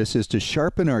out of this is to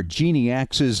sharpen our genie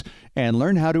axes and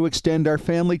learn how to extend our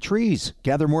family trees,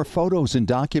 gather more photos and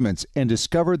documents, and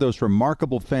discover those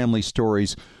remarkable family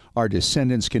stories our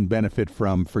descendants can benefit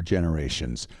from for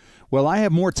generations. Well, I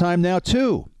have more time now,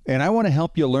 too, and I want to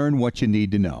help you learn what you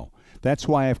need to know. That's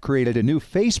why I've created a new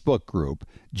Facebook group,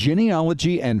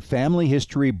 Genealogy and Family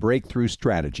History Breakthrough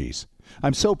Strategies.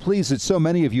 I'm so pleased that so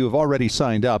many of you have already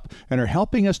signed up and are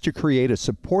helping us to create a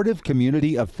supportive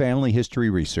community of family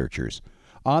history researchers.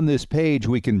 On this page,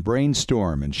 we can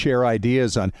brainstorm and share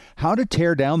ideas on how to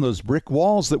tear down those brick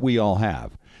walls that we all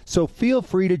have. So feel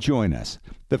free to join us.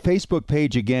 The Facebook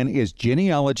page again is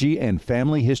Genealogy and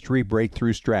Family History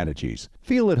Breakthrough Strategies.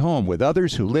 Feel at home with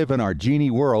others who live in our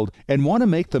genie world and want to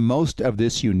make the most of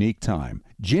this unique time.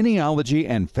 Genealogy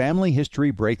and Family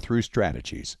History Breakthrough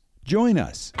Strategies. Join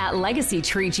us. At Legacy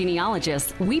Tree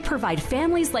Genealogists, we provide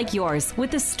families like yours with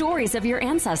the stories of your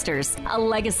ancestors, a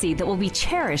legacy that will be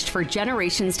cherished for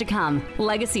generations to come.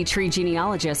 Legacy Tree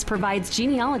Genealogists provides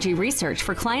genealogy research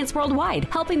for clients worldwide,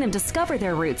 helping them discover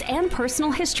their roots and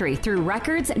personal history through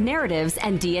records, narratives,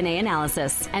 and DNA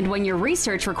analysis. And when your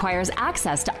research requires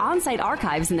access to on-site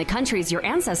archives in the countries your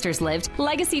ancestors lived,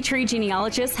 Legacy Tree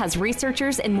Genealogists has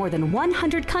researchers in more than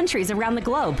 100 countries around the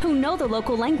globe who know the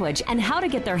local language and how to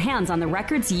get their hands on the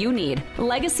records you need.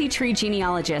 Legacy Tree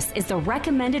Genealogists is the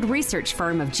recommended research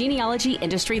firm of genealogy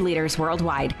industry leaders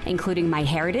worldwide, including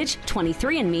MyHeritage,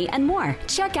 23andMe, and more.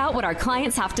 Check out what our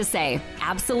clients have to say.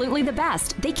 Absolutely the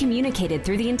best. They communicated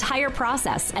through the entire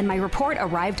process, and my report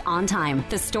arrived on time.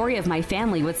 The story of my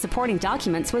family with supporting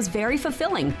documents was very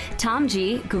fulfilling. Tom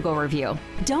G. Google review.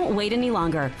 Don't wait any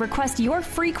longer. Request your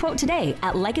free quote today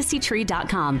at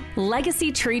legacytree.com.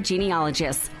 Legacy Tree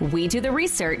Genealogists. We do the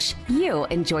research. You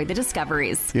enjoy the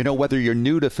discoveries. You know, whether you're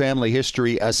new to family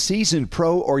history, a seasoned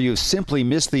pro, or you've simply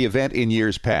missed the event in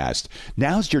years past,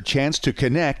 now's your chance to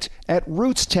connect at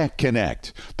Roots Tech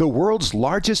Connect, the world's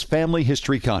largest family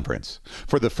history conference.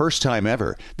 For the first time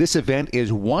ever, this event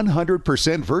is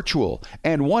 100% virtual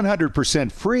and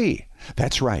 100% free.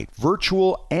 That's right,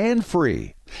 virtual and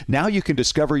free. Now you can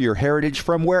discover your heritage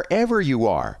from wherever you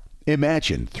are.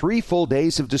 Imagine 3 full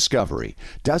days of discovery,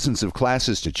 dozens of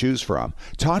classes to choose from,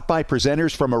 taught by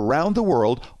presenters from around the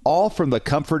world, all from the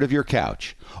comfort of your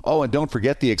couch. Oh, and don't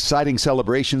forget the exciting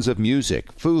celebrations of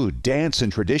music, food, dance,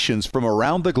 and traditions from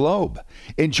around the globe.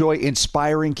 Enjoy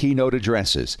inspiring keynote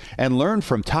addresses and learn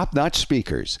from top-notch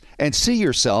speakers, and see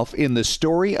yourself in the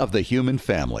story of the human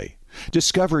family.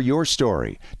 Discover your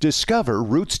story. Discover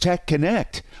Roots Tech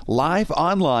Connect. Live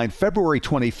online February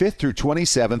 25th through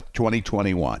 27th,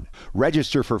 2021.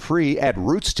 Register for free at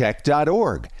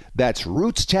rootstech.org. That's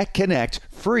Roots Tech Connect,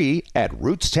 free at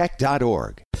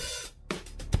rootstech.org.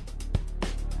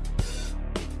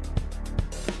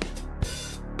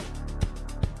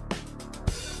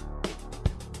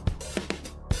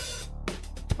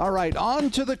 All right,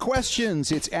 on to the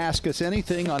questions. It's Ask Us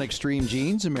Anything on Extreme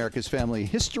Genes, America's Family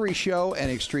History Show, and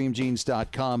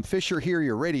ExtremeGenes.com. Fisher here,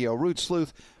 your radio root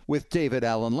sleuth, with David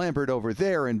Allen Lambert over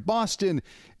there in Boston.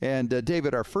 And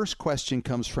David, our first question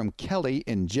comes from Kelly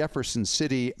in Jefferson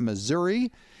City,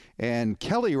 Missouri. And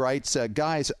Kelly writes,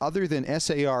 guys, other than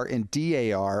SAR and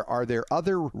DAR, are there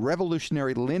other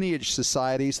revolutionary lineage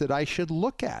societies that I should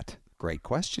look at? Great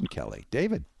question, Kelly.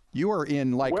 David, you are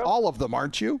in all of them,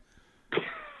 aren't you?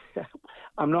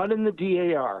 I'm not in the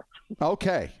DAR.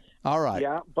 Okay. All right.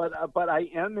 Yeah, but I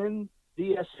am in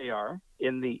the SAR,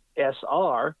 in the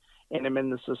SR, and I'm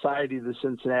in the Society of the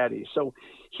Cincinnati. So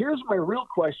here's my real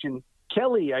question.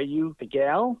 Kelly, are you a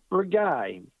gal or a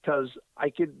guy? Because I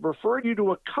could refer you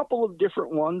to a couple of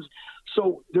different ones.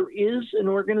 So there is an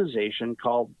organization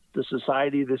called the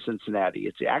Society of the Cincinnati.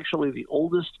 It's actually the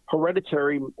oldest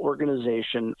hereditary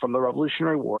organization from the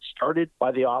Revolutionary War, started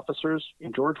by the officers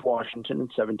in George Washington in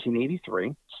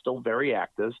 1783, still very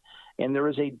active. And there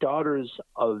is a Daughters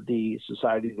of the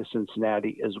Society of the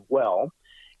Cincinnati as well.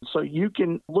 So you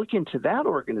can look into that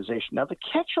organization. Now, the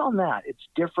catch on that, it's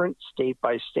different state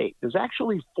by state. There's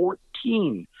actually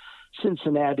 14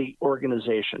 Cincinnati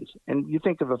organizations. And you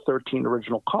think of the 13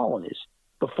 original colonies.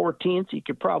 The 14th, you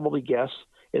could probably guess,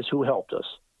 is who helped us,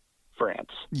 France.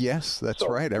 Yes, that's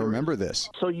right. I remember this.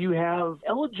 So you have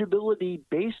eligibility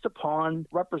based upon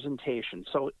representation.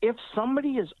 So if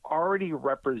somebody is already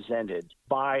represented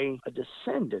by a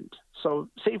descendant, so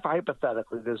say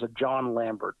hypothetically, there's a John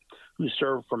Lambert who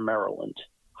served from Maryland,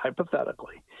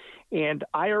 hypothetically, and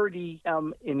I already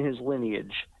am in his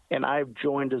lineage, and I've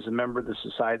joined as a member of the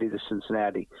Society of the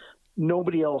Cincinnati.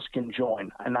 Nobody else can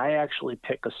join, and I actually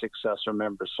pick a successor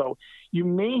member. So you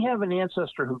may have an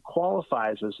ancestor who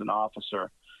qualifies as an officer,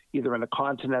 either in the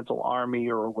Continental Army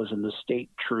or was in the state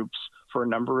troops for a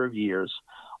number of years,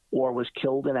 or was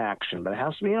killed in action, but it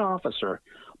has to be an officer,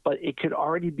 but it could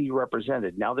already be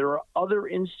represented. Now, there are other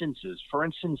instances. For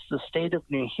instance, the state of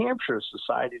New Hampshire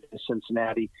Society of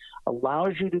Cincinnati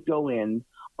allows you to go in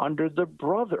under the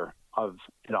brother of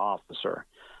an officer.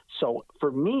 So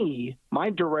for me, my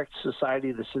direct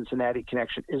Society of the Cincinnati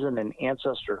connection isn't an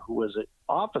ancestor who was an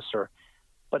officer,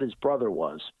 but his brother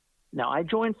was. Now, I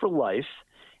joined for life,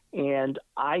 and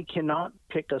I cannot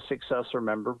pick a successor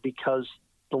member because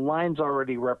the line's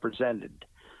already represented.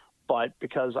 But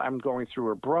because I'm going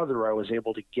through a brother, I was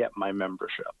able to get my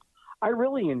membership. I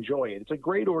really enjoy it. It's a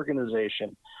great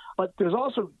organization. But there's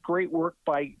also great work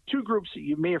by two groups that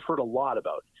you may have heard a lot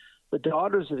about. The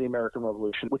Daughters of the American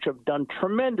Revolution, which have done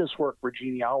tremendous work for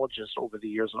genealogists over the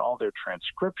years and all their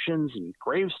transcriptions and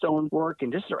gravestone work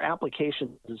and just their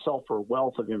applications itself for a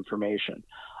wealth of information.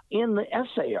 And the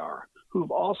SAR,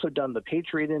 who've also done the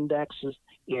Patriot Indexes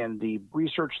and the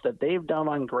research that they've done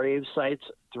on grave sites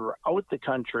throughout the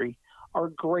country, are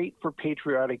great for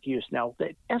patriotic use. Now,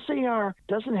 the SAR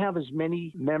doesn't have as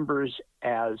many members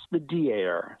as the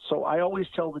DAR. So I always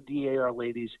tell the DAR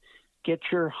ladies, get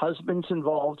your husbands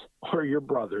involved or your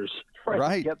brothers.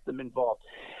 Right. To get them involved.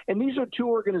 And these are two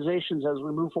organizations, as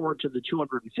we move forward to the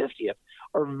 250th,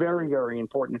 are very, very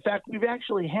important. In fact, we've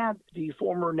actually had the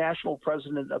former national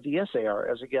president of the SAR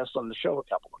as a guest on the show a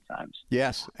couple of times.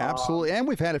 Yes, absolutely. And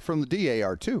we've had it from the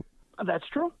DAR, too. That's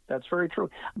true. That's very true.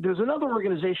 There's another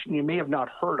organization you may have not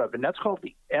heard of, and that's called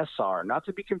the SR, not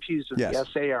to be confused with the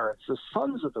SAR. It's the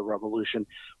Sons of the Revolution,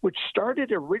 which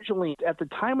started originally at the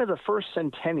time of the first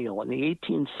centennial in the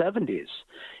 1870s.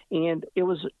 And it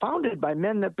was founded by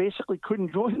men that basically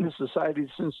couldn't join the Society of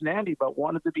Cincinnati but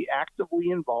wanted to be actively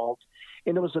involved.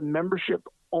 And it was a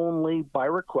membership-only,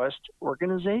 by-request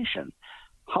organization.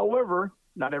 However,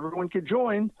 not everyone could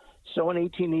join, so in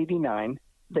 1889,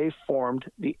 they formed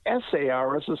the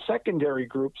SAR as a secondary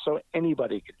group so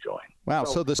anybody could join. Wow,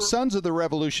 so the Sons of the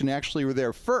Revolution actually were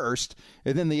there first,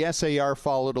 and then the SAR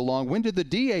followed along. When did the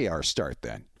DAR start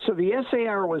then? So the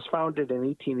SAR was founded in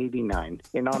 1889,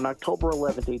 and on October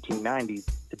 11th, 1890,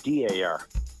 the DAR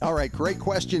All right, great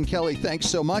question, Kelly. Thanks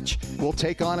so much. We'll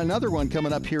take on another one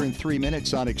coming up here in 3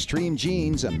 minutes on Extreme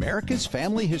Genes, America's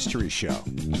Family History Show.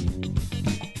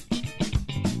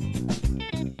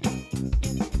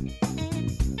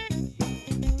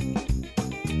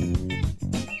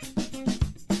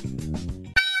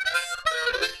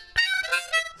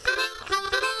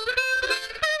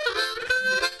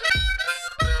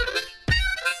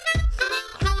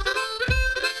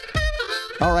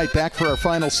 All right, back for our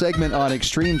final segment on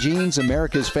Extreme Genes,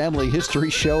 America's Family History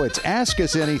Show. It's Ask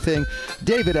Us Anything.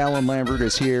 David Allen Lambert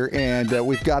is here, and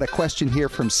we've got a question here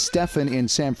from Stefan in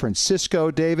San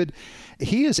Francisco. David,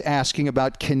 he is asking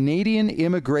about Canadian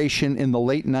immigration in the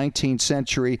late 19th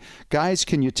century. Guys,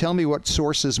 can you tell me what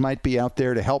sources might be out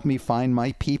there to help me find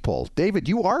my people? David,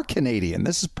 you are Canadian.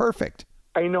 This is perfect.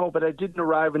 I know, but I didn't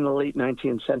arrive in the late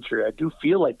 19th century. I do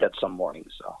feel like that some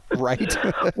mornings, so. Right.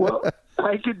 Well,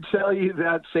 I could tell you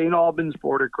that St. Albans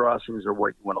border crossings are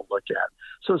what you want to look at.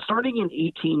 So starting in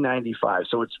 1895,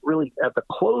 so it's really at the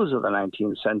close of the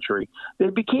 19th century, they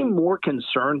became more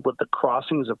concerned with the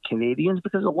crossings of Canadians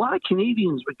because a lot of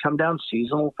Canadians would come down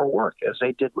seasonal for work, as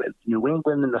they did with New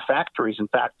England and the factories. In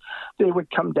fact, they would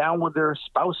come down with their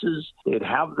spouses. They'd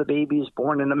have the babies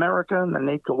born in America, and then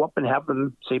they'd go up and have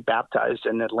them, say, baptized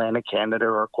in Atlantic Canada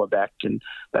or Quebec, and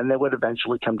then they would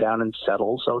eventually come down and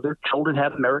settle. So their children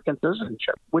had American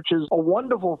citizenship, which is a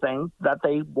wonderful thing that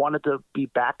they wanted to be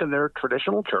back in their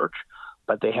traditional church,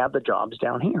 but they had the jobs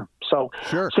down here. So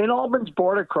sure. St. Albans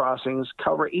border crossings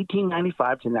cover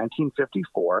 1895 to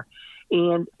 1954,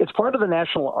 and it's part of the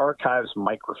National Archives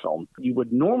microfilm. You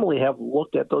would normally have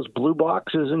looked at those blue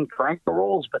boxes and cranked the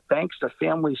rolls, but thanks to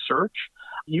Family Search,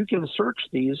 you can search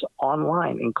these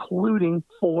online, including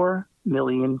 4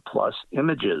 million plus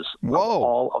images of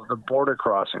all of the border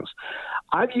crossings.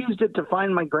 I've used it to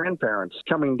find my grandparents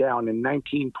coming down in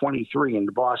 1923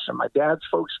 into Boston. My dad's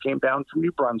folks came down from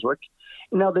New Brunswick.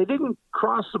 Now, they didn't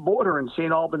cross the border in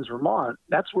St. Albans, Vermont.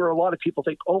 That's where a lot of people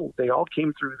think, oh, they all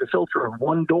came through the filter of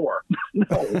one door.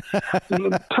 No. The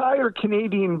entire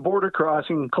Canadian border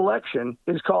crossing collection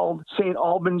is called St.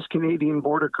 Albans Canadian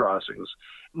Border Crossings.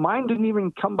 Mine didn't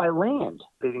even come by land.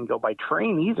 They didn't go by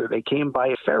train either. They came by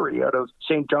a ferry out of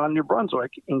St. John, New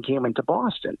Brunswick, and came into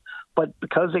Boston. But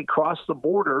because they crossed the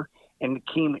border and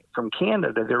came from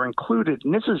Canada, they're included.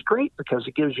 And this is great because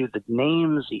it gives you the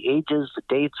names, the ages, the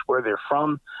dates, where they're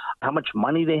from, how much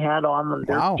money they had on them.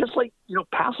 They're just like,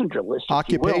 passenger lists.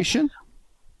 Occupation?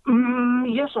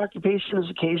 Yes, occupation is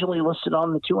occasionally listed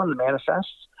on the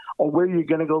manifests, or where you're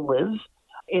going to go live.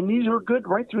 And these were good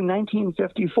right through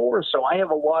 1954. So I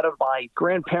have a lot of my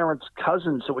grandparents'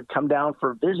 cousins who would come down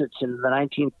for visits in the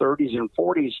 1930s and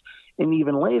 40s and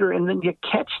even later. And then you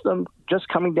catch them just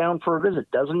coming down for a visit.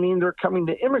 Doesn't mean they're coming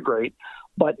to immigrate,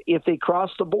 but if they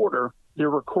cross the border, they're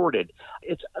recorded.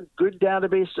 It's a good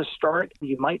database to start.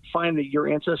 You might find that your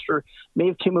ancestor may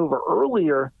have come over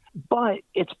earlier, but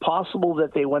it's possible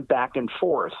that they went back and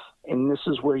forth. And this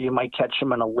is where you might catch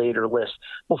them on a later list.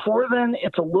 Before then,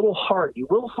 it's a little hard. You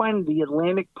will find the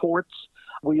Atlantic ports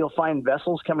where you'll find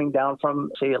vessels coming down from,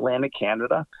 say, Atlantic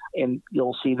Canada, and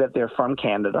you'll see that they're from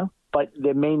Canada, but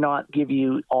they may not give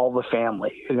you all the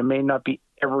family. And it may not be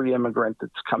every immigrant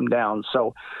that's come down.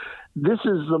 So this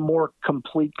is the more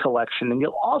complete collection, and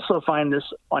you'll also find this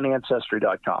on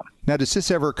Ancestry.com. Now, does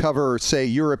this ever cover, say,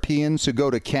 Europeans who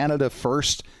go to Canada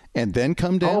first and then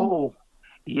come down? Oh,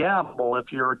 yeah. Well,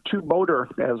 if you're a two-boater,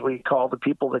 as we call the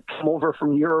people that come over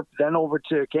from Europe, then over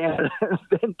to Canada,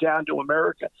 then down to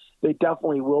America, they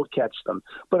definitely will catch them.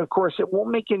 But, of course, it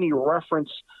won't make any reference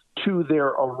to their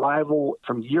arrival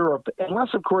from Europe,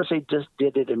 unless, of course, they just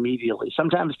did it immediately.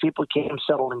 Sometimes people came,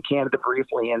 settled in Canada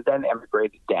briefly, and then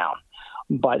emigrated down.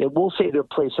 But it will say their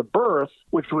place of birth,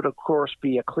 which would, of course,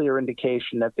 be a clear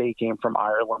indication that they came from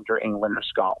Ireland or England or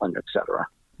Scotland, etc.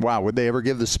 Wow. Would they ever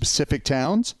give the specific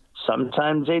towns?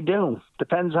 Sometimes they do.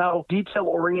 Depends how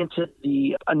detail-oriented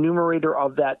the enumerator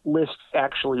of that list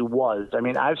actually was. I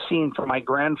mean, I've seen from my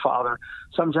grandfather,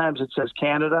 sometimes it says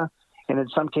Canada, and in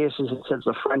some cases it says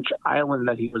the French island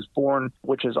that he was born,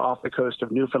 which is off the coast of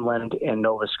Newfoundland and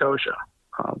Nova Scotia,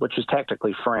 which is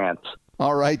technically France.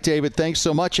 All right, David, thanks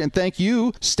so much. And thank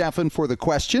you, Stefan, for the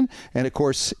question. And, of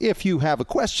course, if you have a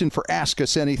question for Ask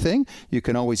Us Anything, you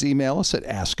can always email us at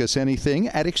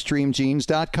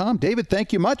askusanything@extremegenes.com. David,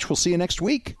 thank you much. We'll see you next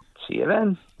week. See you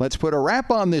then. Let's put a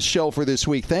wrap on this show for this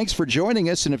week. Thanks for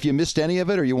joining us. And if you missed any of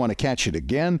it or you want to catch it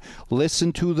again,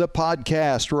 listen to the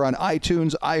podcast. We're on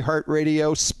iTunes,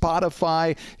 iHeartRadio,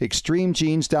 Spotify,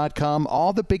 extremegenes.com,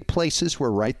 all the big places.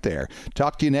 We're right there.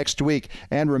 Talk to you next week.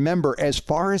 And remember, as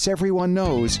far as everyone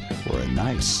knows, we're a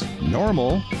nice,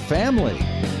 normal family.